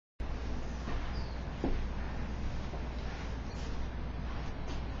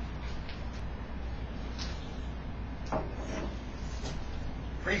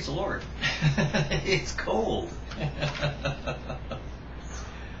praise the Lord. It's cold.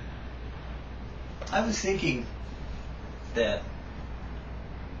 I was thinking that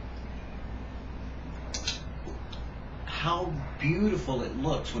how beautiful it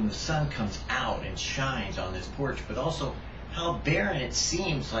looks when the sun comes out and shines on this porch, but also how barren it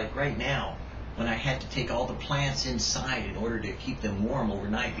seems like right now when I had to take all the plants inside in order to keep them warm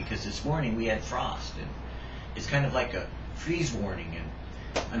overnight, because this morning we had frost, and it's kind of like a freeze warning.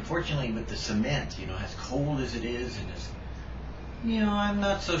 And unfortunately with the cement, as cold as it is, and as I'm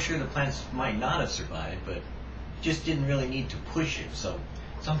not so sure the plants might not have survived, but just didn't really need to push it. So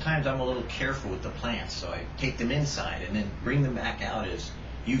sometimes I'm a little careful with the plants, so I take them inside and then bring them back out, as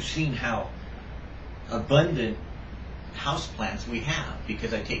you've seen how abundant house plants we have,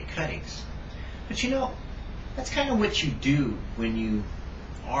 because I take cuttings. But that's kind of what you do when you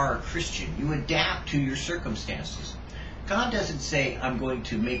are a Christian. You adapt to your circumstances. God doesn't say, I'm going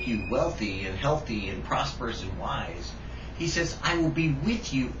to make you wealthy and healthy and prosperous and wise. He says, I will be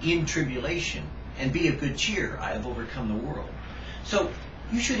with you in tribulation, and be of good cheer. I have overcome the world. So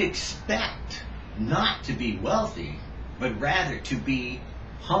you should expect not to be wealthy, but rather to be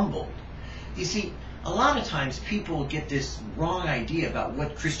humbled. You see, a lot of times people get this wrong idea about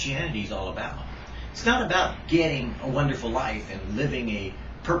what Christianity is all about. It's not about getting a wonderful life and living a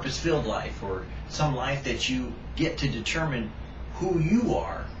purpose-filled life, or some life that you get to determine who you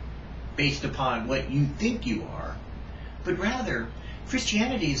are based upon what you think you are. But rather,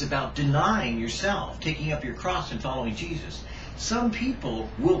 Christianity is about denying yourself, taking up your cross and following Jesus. Some people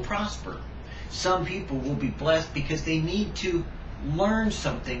will prosper. Some people will be blessed because they need to learn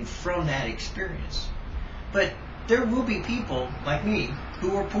something from that experience. But there will be people like me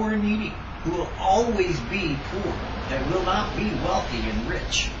who are poor and needy, who will always be poor, that will not be wealthy and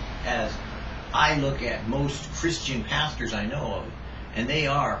rich, as I look at most Christian pastors I know of, and they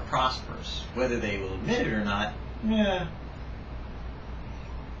are prosperous. Whether they will admit it or not,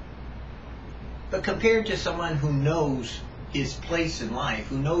 But compared to someone who knows his place in life,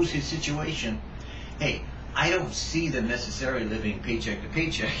 who knows his situation, hey, I don't see them necessarily living paycheck to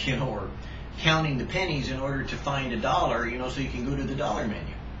paycheck, or counting the pennies in order to find a dollar, so you can go to the dollar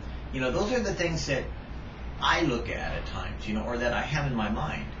menu. Those are the things that I look at times, or that I have in my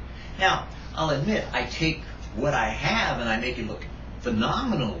mind. Now, I'll admit, I take what I have and I make it look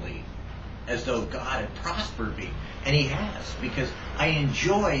phenomenally as though God had prospered me. And He has, because I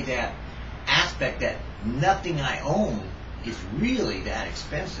enjoy that aspect that nothing I own is really that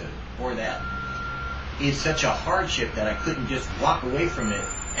expensive, or that is such a hardship that I couldn't just walk away from it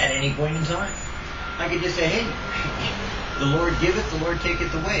at any point in time. I could just say, hey, the Lord giveth, the Lord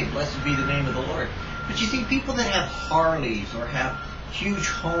taketh away. Blessed be the name of the Lord. But you see, people that have Harleys, or have huge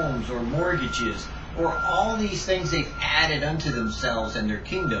homes, or mortgages, or all these things they've added unto themselves and their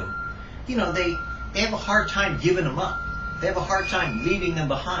kingdom, they have a hard time giving them up. They have a hard time leaving them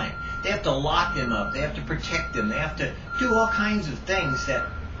behind. They have to lock them up. They have to protect them. They have to do all kinds of things that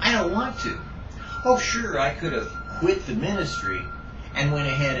I don't want to. Oh, sure, I could have quit the ministry and went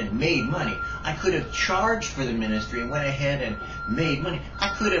ahead and made money. I could have charged for the ministry and went ahead and made money.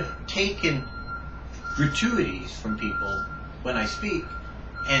 I could have taken gratuities from people when I speak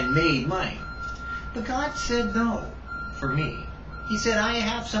and made money. But God said no for me. He said, I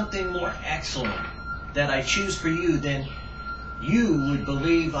have something more excellent that I choose for you than you would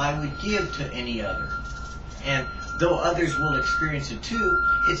believe I would give to any other. And though others will experience it too,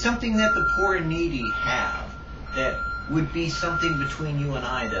 it's something that the poor and needy have that would be something between you and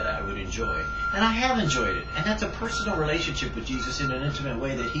I that I would enjoy. And I have enjoyed it. And that's a personal relationship with Jesus in an intimate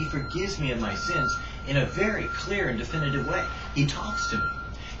way, that He forgives me of my sins in a very clear and definitive way. He talks to me.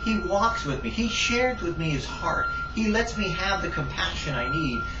 He walks with me. He shares with me His heart. He lets me have the compassion I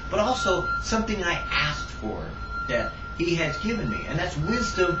need, but also something I asked for that He has given me. And that's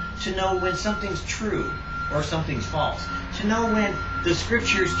wisdom, to know when something's true or something's false. To know when the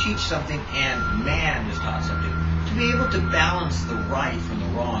Scriptures teach something and man has taught something. To be able to balance the right from the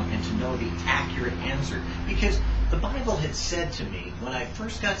wrong and to know the accurate answer. Because the Bible had said to me when I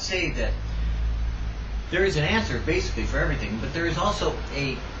first got saved that there is an answer basically for everything, but there is also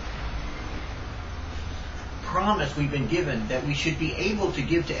a promise we've been given that we should be able to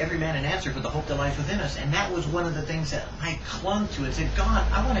give to every man an answer for the hope that lies within us. And that was one of the things that I clung to and said, God,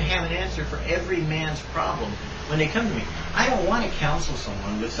 I want to have an answer for every man's problem when they come to me. I don't want to counsel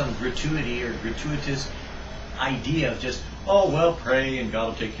someone with some gratuity or gratuitous idea of just, oh, well, pray and God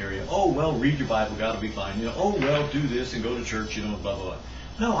will take care of you. Oh, well, read your Bible, God will be fine. Oh, well, do this and go to church, blah, blah, blah.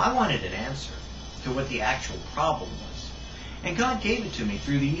 No, I wanted an answer to what the actual problem was. And God gave it to me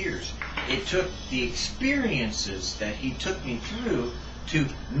through the years. It took the experiences that He took me through to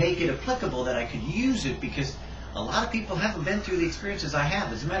make it applicable, that I could use it, because a lot of people haven't been through the experiences I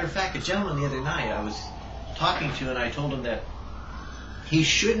have. As a matter of fact, a gentleman the other night I was talking to, and I told him that he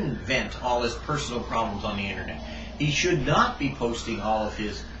shouldn't vent all his personal problems on the internet. He should not be posting all of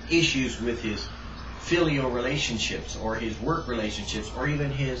his issues with his filial relationships or his work relationships or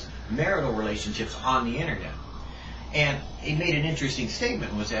even his marital relationships on the internet. And he made an interesting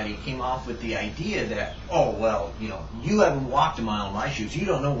statement, was that he came off with the idea that, oh, well, you haven't walked a mile in my shoes. You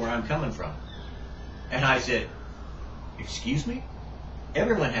don't know where I'm coming from. And I said, excuse me?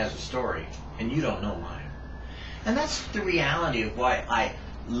 Everyone has a story, and you don't know mine. And that's the reality of why I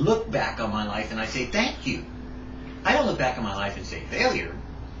look back on my life and I say, thank you. I don't look back on my life and say, failure,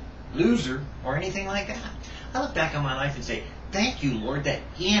 loser, or anything like that. I look back on my life and say, thank you, Lord, that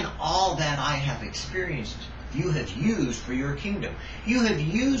in all that I have experienced, you have used for your kingdom. You have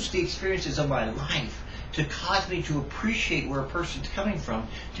used the experiences of my life to cause me to appreciate where a person's coming from,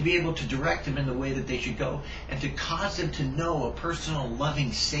 to be able to direct them in the way that they should go, and to cause them to know a personal,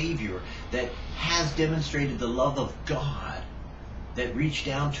 loving Savior that has demonstrated the love of God, that reached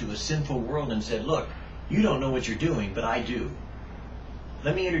down to a sinful world and said, look, you don't know what you're doing, but I do.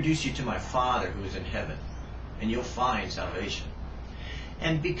 Let me introduce you to my Father who is in heaven, and you'll find salvation.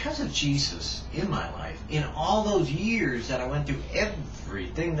 And because of Jesus in my life, in all those years that I went through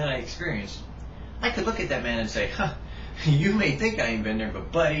everything that I experienced, I could look at that man and say, huh, you may think I ain't been there,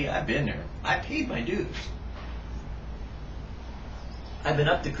 but buddy, I've been there. I paid my dues. I've been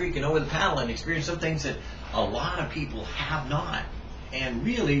up the creek and over the paddle and experienced some things that a lot of people have not, and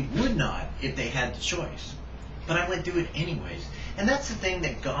really would not if they had the choice. But I went through it anyways. And that's the thing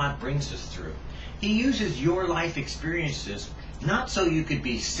that God brings us through. He uses your life experiences not so you could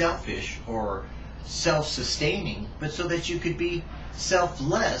be selfish or self-sustaining, but so that you could be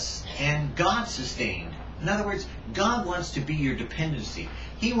selfless and God-sustained. In other words, God wants to be your dependency.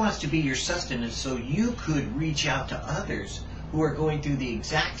 He wants to be your sustenance so you could reach out to others who are going through the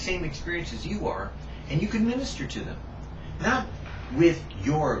exact same experiences you are, and you can minister to them. Not with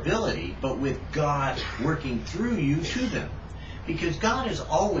your ability, but with God working through you to them. Because God is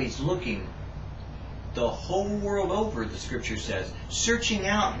always looking the whole world over, the scripture says, searching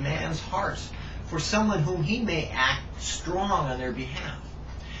out man's hearts for someone whom he may act strong on their behalf.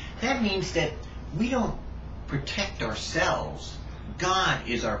 That means that we don't protect ourselves. God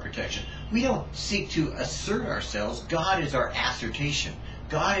is our protection. We don't seek to assert ourselves. God is our assertion.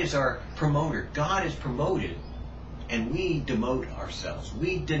 God is our promoter. God is promoted, and we demote ourselves.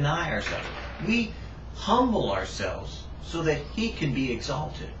 We deny ourselves. We humble ourselves so that he can be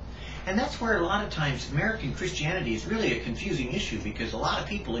exalted. And that's where a lot of times American Christianity is really a confusing issue, because a lot of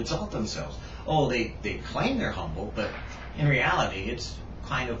people exalt themselves. Oh, they claim they're humble, but in reality it's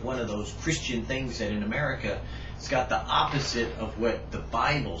kind of one of those Christian things that in America it's got the opposite of what the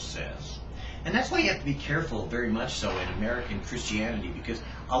Bible says. And that's why you have to be careful, very much so, in American Christianity, because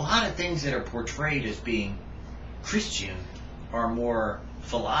a lot of things that are portrayed as being Christian are more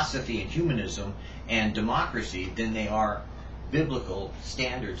philosophy and humanism and democracy than they are biblical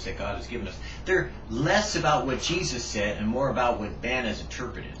standards that God has given us. They're less about what Jesus said and more about what man has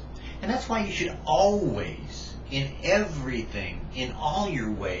interpreted. And that's why you should always, in everything, in all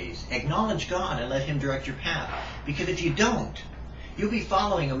your ways, acknowledge God and let him direct your path. Because if you don't, you'll be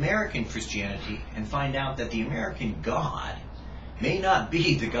following American Christianity and find out that the American God may not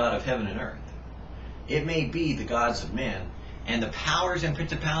be the God of heaven and earth. It may be the gods of men and the powers and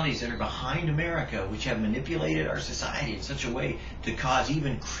principalities that are behind America, which have manipulated our society in such a way to cause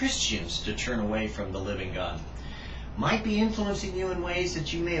even Christians to turn away from the living God. Might be influencing you in ways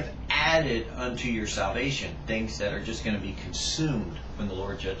that you may have added unto your salvation, things that are just going to be consumed when the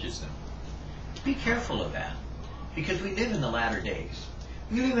Lord judges them. Be careful of that, because we live in the latter days.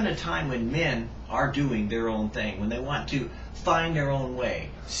 We live in a time when men are doing their own thing, when they want to find their own way,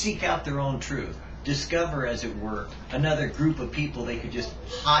 seek out their own truth, discover, as it were, another group of people they could just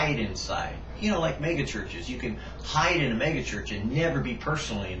hide inside. You know, like megachurches. You can hide in a megachurch and never be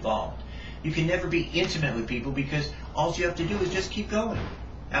personally involved. You can never be intimate with people because all you have to do is just keep going.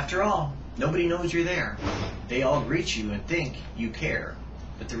 After all, nobody knows you're there. They all greet you and think you care.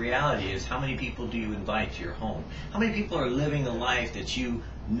 But the reality is, how many people do you invite to your home? How many people are living the life that you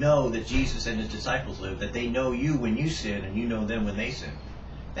know that Jesus and his disciples lived, that they know you when you sin and you know them when they sin?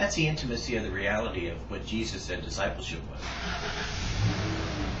 That's the intimacy of the reality of what Jesus said discipleship was.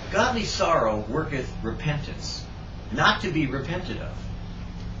 Godly sorrow worketh repentance, not to be repented of.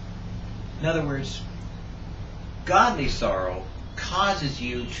 In other words, godly sorrow causes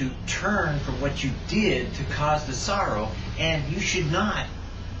you to turn from what you did to cause the sorrow, and you should not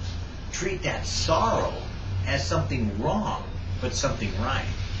treat that sorrow as something wrong. but something right.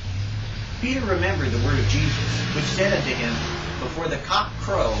 Peter remembered the word of Jesus, which said unto him, Before the cock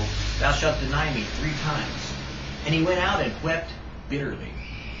crow, thou shalt deny me 3 times. And he went out and wept bitterly.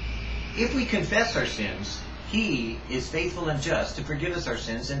 If we confess our sins, he is faithful and just to forgive us our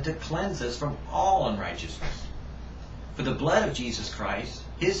sins and to cleanse us from all unrighteousness. For the blood of Jesus Christ,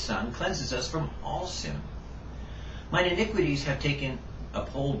 his Son, cleanses us from all sin. Mine iniquities have taken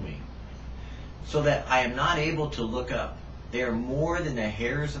uphold me, so that I am not able to look up. They are more than the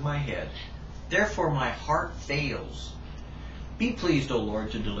hairs of my head. Therefore my heart fails. Be pleased, O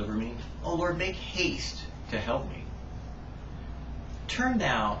Lord, to deliver me. O Lord, make haste to help me. Turn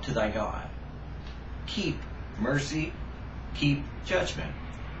thou to thy God. Keep mercy, keep judgment.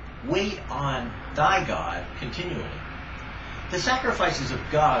 Wait on thy God continually. The sacrifices of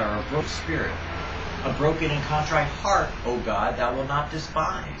God are a broken spirit. A broken and contrite heart, O God, thou wilt not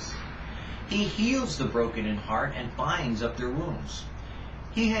despise. He heals the broken in heart and binds up their wounds.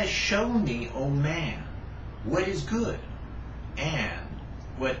 He has shown thee, O man, what is good, and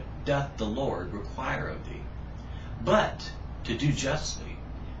what doth the Lord require of thee, but to do justly,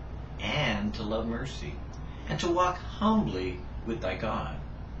 and to love mercy, and to walk humbly with thy God.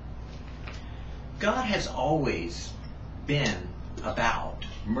 God has always been about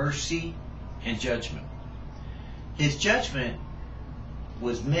mercy and judgment. His judgment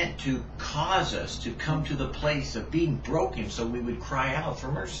was meant to cause us to come to the place of being broken so we would cry out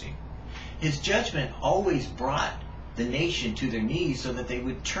for mercy. His judgment always brought the nation to their knees so that they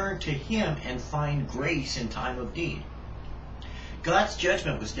would turn to him and find grace in time of need. God's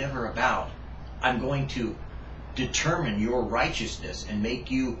judgment was never about, I'm going to determine your righteousness and make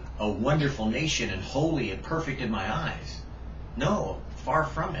you a wonderful nation and holy and perfect in my eyes. No, far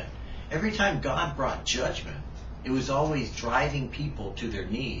from it. Every time God brought judgment, it was always driving people to their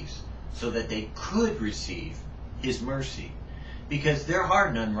knees so that they could receive his mercy. Because there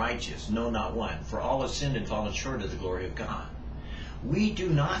are none righteous, no, not one, for all have sinned and fallen short of the glory of God. We do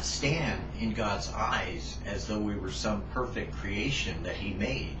not stand in God's eyes as though we were some perfect creation that he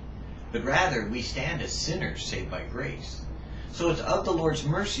made, but rather we stand as sinners saved by grace. So it's of the Lord's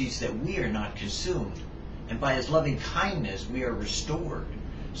mercies that we are not consumed, and by his loving kindness we are restored.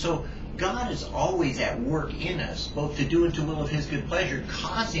 So God is always at work in us, both to do and to will of his good pleasure,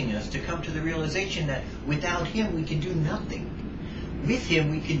 causing us to come to the realization that without him we can do nothing. With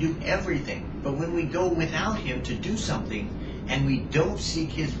him we can do everything. But when we go without him to do something and we don't seek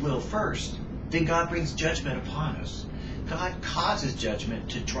his will first, then God brings judgment upon us. God causes judgment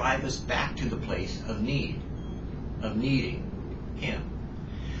to drive us back to the place of need, of needing him.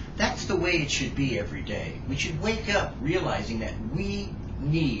 That's the way it should be every day. We should wake up realizing that we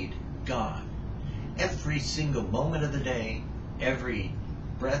need God. Every single moment of the day, every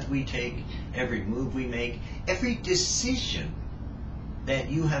breath we take, every move we make, every decision that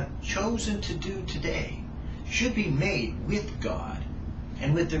you have chosen to do today should be made with God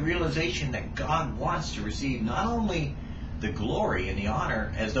and with the realization that God wants to receive not only the glory and the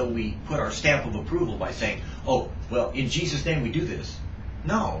honor as though we put our stamp of approval by saying, oh, well, in Jesus' name we do this.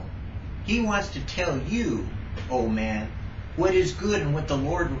 No. He wants to tell you, oh man, what is good and what the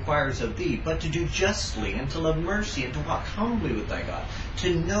Lord requires of thee, but to do justly and to love mercy and to walk humbly with thy God,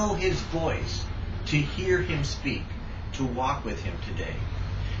 to know his voice, to hear him speak, to walk with him today.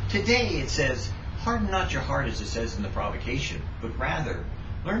 Today it says, harden not your heart as it says in the provocation, but rather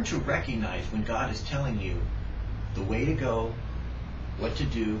learn to recognize when God is telling you the way to go, what to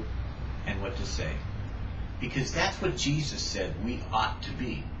do, and what to say. Because that's what Jesus said we ought to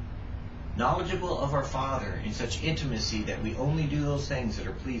be. Knowledgeable of our Father in such intimacy that we only do those things that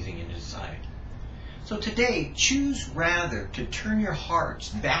are pleasing in his sight. So today, choose rather to turn your hearts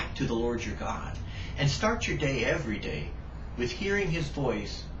back to the Lord your God and start your day every day with hearing his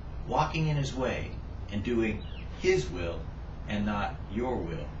voice, walking in his way, and doing his will and not your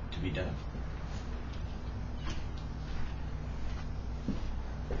will to be done.